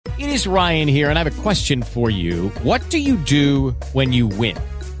It is Ryan here, and I have a question for you. What do you do when you win?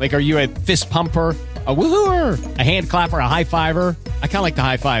 Like, are you a fist pumper, a woohooer, a hand clapper, a high fiver? I kind of like the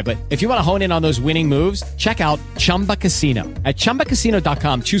high five, but if you want to hone in on those winning moves, check out Chumba Casino. At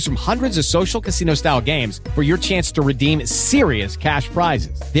ChumbaCasino.com, choose from hundreds of social casino-style games for your chance to redeem serious cash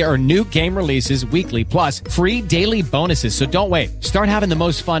prizes. There are new game releases weekly, plus free daily bonuses. So don't wait. Start having the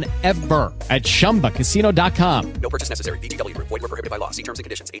most fun ever at ChumbaCasino.com. No purchase necessary. VGW. Void where prohibited by law. See terms and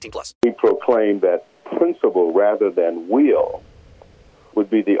conditions. 18+. We proclaim that principle rather than will would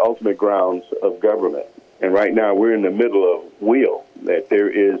be the ultimate grounds of government. And right now we're in the middle of will, that there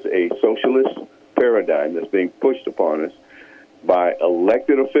is a socialist paradigm that's being pushed upon us by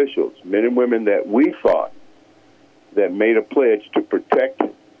elected officials, men and women that we thought that made a pledge to protect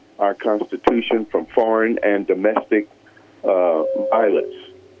our Constitution from foreign and domestic violence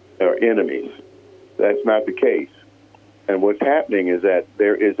or enemies. That's not the case. And what's happening is that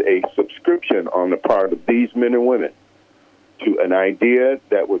there is a subscription on the part of these men and women to an idea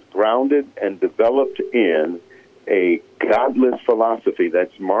that was grounded and developed in a godless philosophy.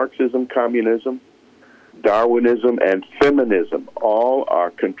 That's Marxism, communism, Darwinism, and feminism. All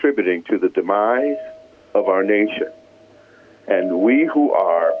are contributing to the demise of our nation. And we who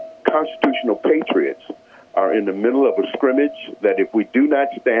are constitutional patriots are in the middle of a scrimmage that if we do not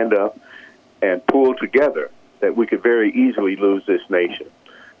stand up and pull together, that we could very easily lose this nation.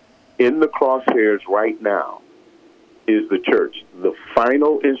 In the crosshairs right now is the church, the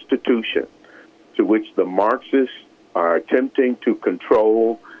final institution to which the Marxists are attempting to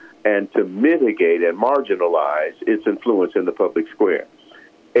control and to mitigate and marginalize its influence in the public square.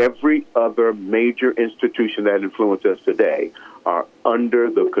 Every other major institution that influences us today are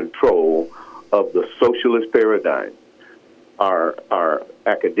under the control of the socialist paradigm. Our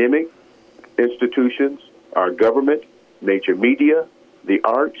academic institutions, our government, major media, the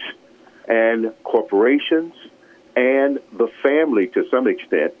arts, and corporations, and the family, to some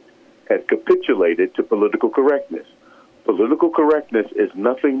extent, has capitulated to political correctness. Political correctness is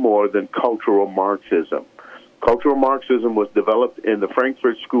nothing more than cultural Marxism. Cultural Marxism was developed in the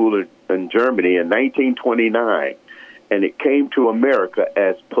Frankfurt School in Germany in 1929, and it came to America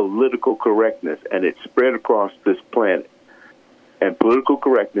as political correctness, and it spread across this planet. And political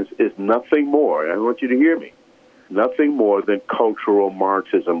correctness is nothing more, and I want you to hear me, nothing more than cultural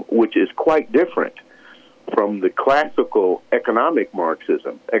Marxism, which is quite different from the classical economic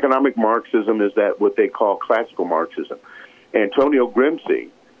Marxism. Economic Marxism is that what they call classical Marxism. Antonio Gramsci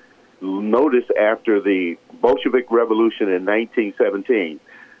noticed after the Bolshevik Revolution in 1917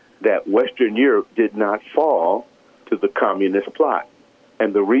 that Western Europe did not fall to the communist plot.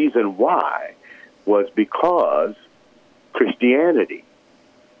 And the reason why was because Christianity,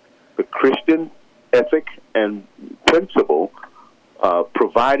 the Christian ethic and principle,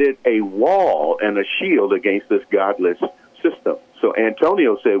 provided a wall and a shield against this godless system. So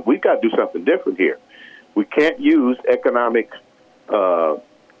Antonio said, we've got to do something different here. We can't use economic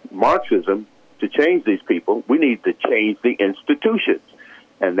Marxism to change these people. We need to change the institutions.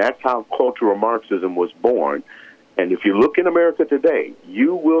 And that's how cultural Marxism was born. And if you look in America today,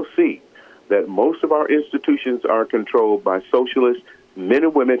 you will see that most of our institutions are controlled by socialist men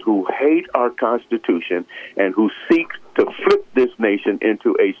and women who hate our Constitution and who seek to flip this nation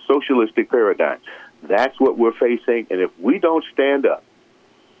into a socialistic paradigm. That's what we're facing. And if we don't stand up,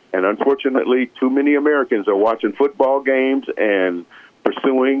 and unfortunately too many Americans are watching football games and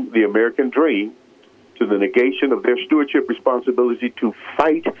pursuing the American dream to the negation of their stewardship responsibility to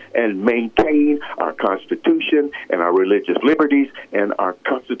fight and maintain our Constitution and our religious liberties and our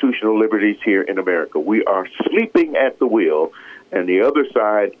constitutional liberties here in America. We are sleeping at the wheel, and the other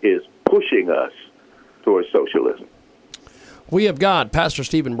side is pushing us towards socialism. We have got Pastor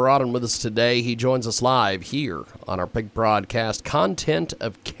Stephen Broden with us today. He joins us live here on our big broadcast Content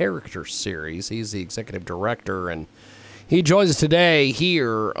of Character series. He's the executive director, and he joins us today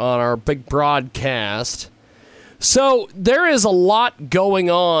here on our big broadcast. So there is a lot going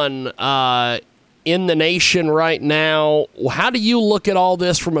on in the nation right now. How do you look at all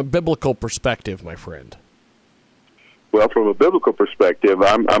this from a biblical perspective, my friend? Well, from a biblical perspective,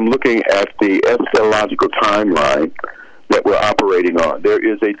 I'm looking at the eschatological timeline that we're operating on. There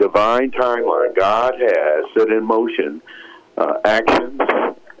is a divine timeline. God has set in motion actions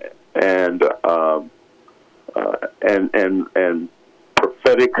and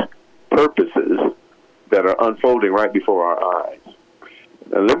prophetic purposes that are unfolding right before our eyes.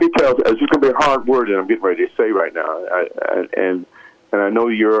 And let me tell you, it's going to be a hard word that I'm getting ready to say right now, and I know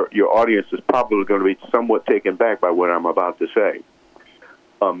your audience is probably going to be somewhat taken back by what I'm about to say.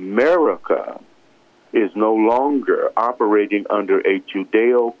 America is no longer operating under a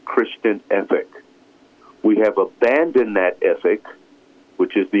Judeo-Christian ethic. We have abandoned that ethic,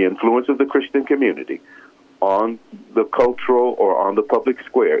 which is the influence of the Christian community on the cultural or on the public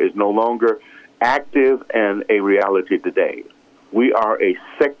square, is no longer active and a reality today. We are a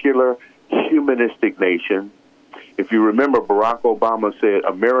secular, humanistic nation. If you remember, Barack Obama said,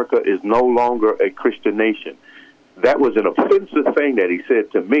 America is no longer a Christian nation. That was an offensive thing that he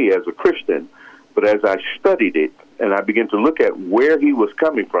said to me as a Christian, but as I studied it and I began to look at where he was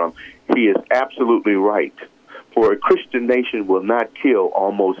coming from, he is absolutely right. For a Christian nation will not kill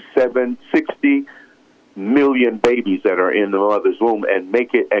almost 60 million babies that are in the mother's womb and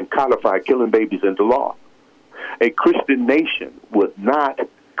make it and codify killing babies into law. A Christian nation would not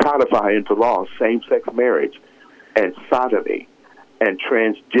codify into law same-sex marriage and sodomy and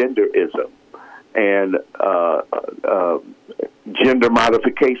transgenderism and gender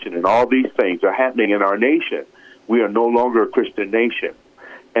modification, and all these things are happening in our nation. We are no longer a Christian nation.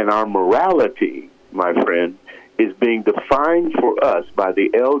 And our morality, my friend, is being defined for us by the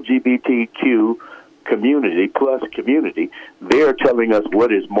LGBTQ community plus community. They're telling us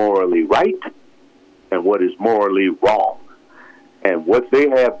what is morally right and what is morally wrong. And what they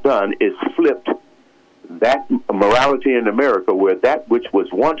have done is flipped that morality in America, where that which was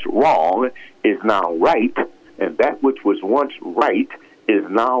once wrong is now right, and that which was once right is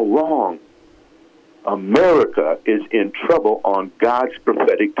now wrong. America is in trouble on God's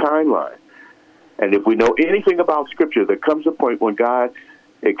prophetic timeline. And if we know anything about Scripture, there comes a point when God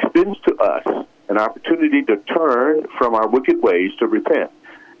extends to us an opportunity to turn from our wicked ways to repent.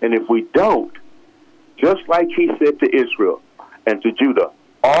 And if we don't, just like he said to Israel and to Judah,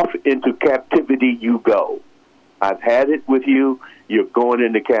 off into captivity you go. I've had it with you. You're going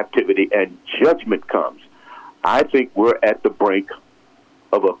into captivity, and judgment comes. I think we're at the brink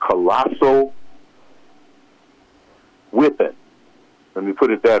of a colossal whipping. Let me put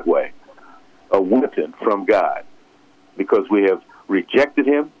it that way. A whipping from God, because we have rejected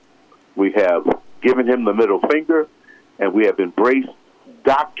him, we have given him the middle finger, and we have embraced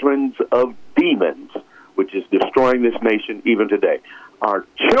doctrines of demons, which is destroying this nation even today. Our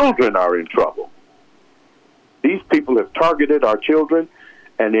children are in trouble. These people have targeted our children,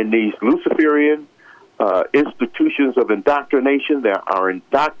 and in these Luciferian institutions of indoctrination, they are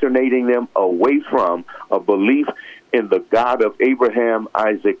indoctrinating them away from a belief in the God of Abraham,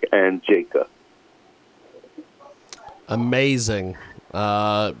 Isaac, and Jacob. Amazing.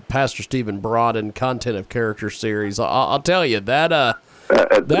 Pastor Stephen Broden, Content of Character series. I'll tell you, that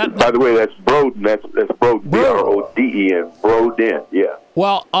by the way, that's broden. That's broden. B-R-O-D-E-N. Broden. Yeah.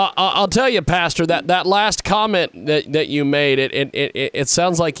 Well, I'll tell you, Pastor, that last comment that you made, it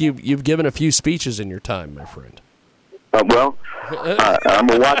sounds like you've given a few speeches in your time, my friend. Well, I'm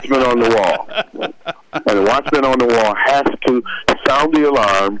a watchman on the wall, and a watchman on the wall has to sound the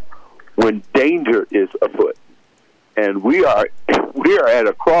alarm when danger is afoot. And we are at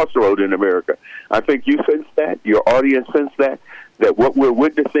a crossroad in America. I think you sense that, your audience sense that what we're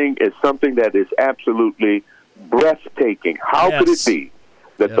witnessing is something that is absolutely breathtaking. How could it be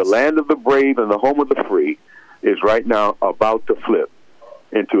that the land of the brave and the home of the free is right now about to flip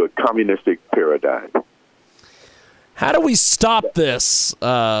into a communistic paradigm? How do we stop this,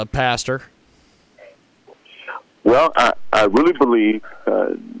 Pastor? Well, I really believe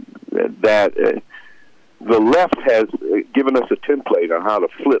that the left has given us a template on how to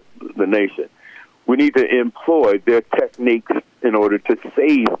flip the nation. We need to employ their techniques in order to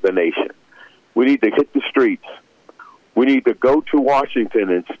save the nation. We need to hit the streets. We need to go to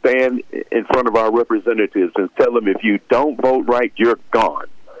Washington and stand in front of our representatives and tell them, if you don't vote right, you're gone.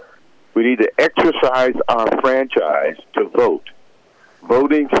 We need to exercise our franchise to vote.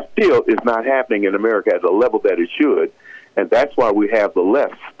 Voting still is not happening in America at the level that it should, and that's why we have the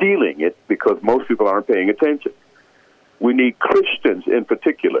left stealing it, because most people aren't paying attention. We need Christians in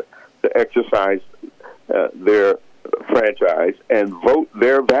particular to exercise their franchise and vote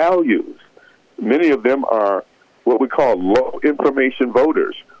their values. Many of them are what we call low information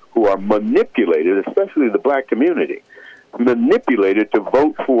voters who are manipulated, especially the black community, manipulated to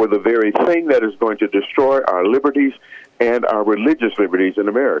vote for the very thing that is going to destroy our liberties and our religious liberties in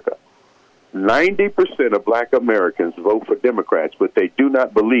America. 90% of black Americans vote for Democrats, but they do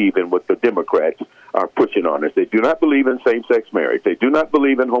not believe in what the Democrats are pushing on us. They do not believe in same-sex marriage. They do not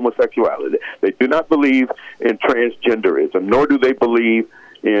believe in homosexuality. They do not believe in transgenderism, nor do they believe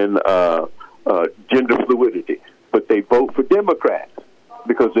in gender fluidity. But they vote for Democrats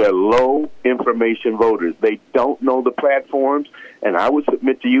because they're low-information voters. They don't know the platforms, and I would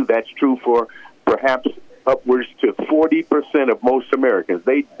submit to you that's true for perhaps upwards to 40% of most Americans.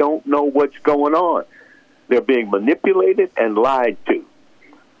 They don't know what's going on. They're being manipulated and lied to.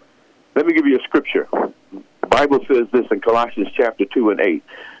 Let me give you a scripture. The Bible says this in Colossians chapter 2 and 8.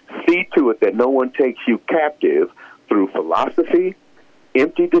 See to it that no one takes you captive through philosophy,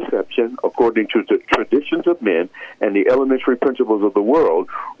 empty deception, according to the traditions of men and the elementary principles of the world,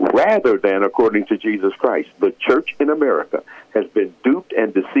 rather than according to Jesus Christ. The church in America has been duped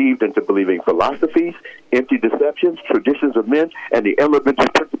and deceived into believing philosophies, empty deceptions, traditions of men, and the elementary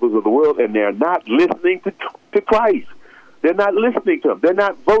principles of the world, and they're not listening to Christ. They're not listening to him. They're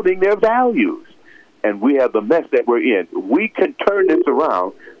not voting their values. And we have the mess that we're in. We can turn this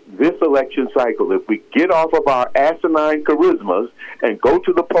around this election cycle if we get off of our asinine charismas and go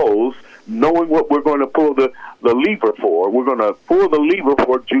to the polls knowing what we're going to pull the lever for. We're going to pull the lever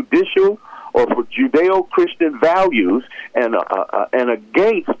for judicial or for Judeo-Christian values and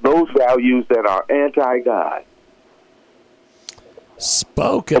against those values that are anti-God.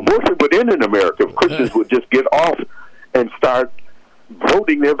 Spoken. Abortion would end in America if Christians would just get off and start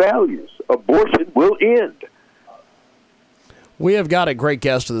voting their values. Abortion will end. We have got a great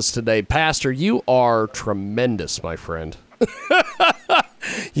guest with us today. Pastor, you are tremendous, my friend.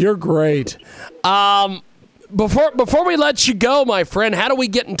 You're great. Before we let you go, my friend, how do we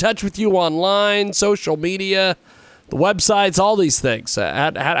get in touch with you online, social media, the websites, all these things?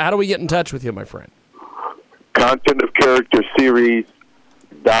 How do we get in touch with you, my friend? Content of Character Series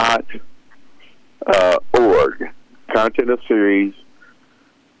 .org. Content of Series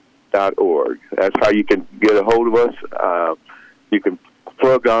 .org. That's how you can get a hold of us. You can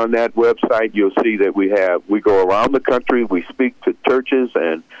plug on that website. You'll see that we go around the country. We speak to churches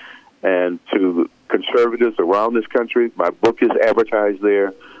and to conservatives around this country. My book is advertised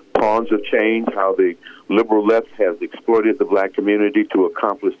there. Pawns of Change: How the Liberal Left has Exploited the Black Community to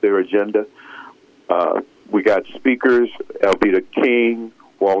Accomplish Their Agenda. We got speakers: Elvita King,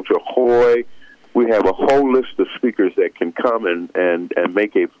 Walter Hoy. We have a whole list of speakers that can come and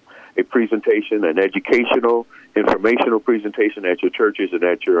make a presentation, an educational, informational presentation at your churches and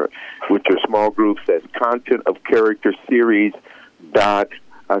with your small groups. That's Content of Character Series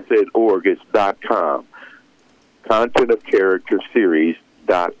 .org. It's .com. Content of Character Series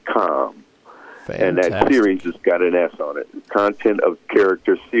 .com. Fantastic. And that series has got an S on it. Content of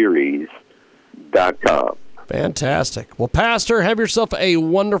Character Series .com. Fantastic. Well, Pastor, have yourself a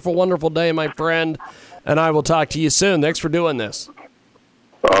wonderful, wonderful day, my friend, and I will talk to you soon. Thanks for doing this.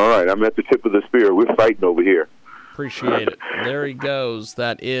 All right, I'm at the tip of the spear. We're fighting over here. Appreciate it. There he goes.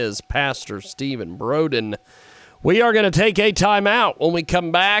 That is Pastor Stephen Broden. We are going to take a time out. When we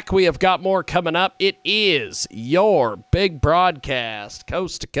come back, we have got more coming up. It is your big broadcast,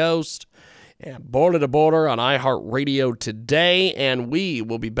 coast to coast and border to border on iHeartRadio today, and we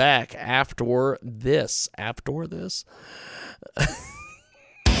will be back after this. After this?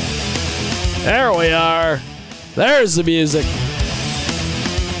 There we are. There's the music.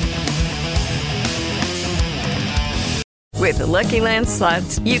 With the Lucky Land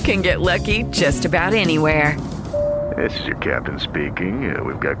Slots, you can get lucky just about anywhere. This is your captain speaking.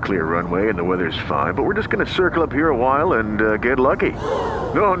 We've got clear runway and the weather's fine, but we're just going to circle up here a while and get lucky.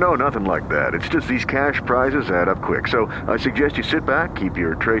 No, nothing like that. It's just these cash prizes add up quick. So I suggest you sit back, keep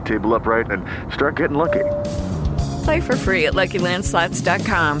your tray table upright, and start getting lucky. Play for free at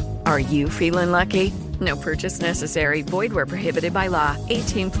LuckyLandSlots.com. Are you feeling lucky? No purchase necessary. Void where prohibited by law.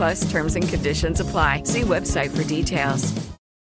 18+ terms and conditions apply. See website for details.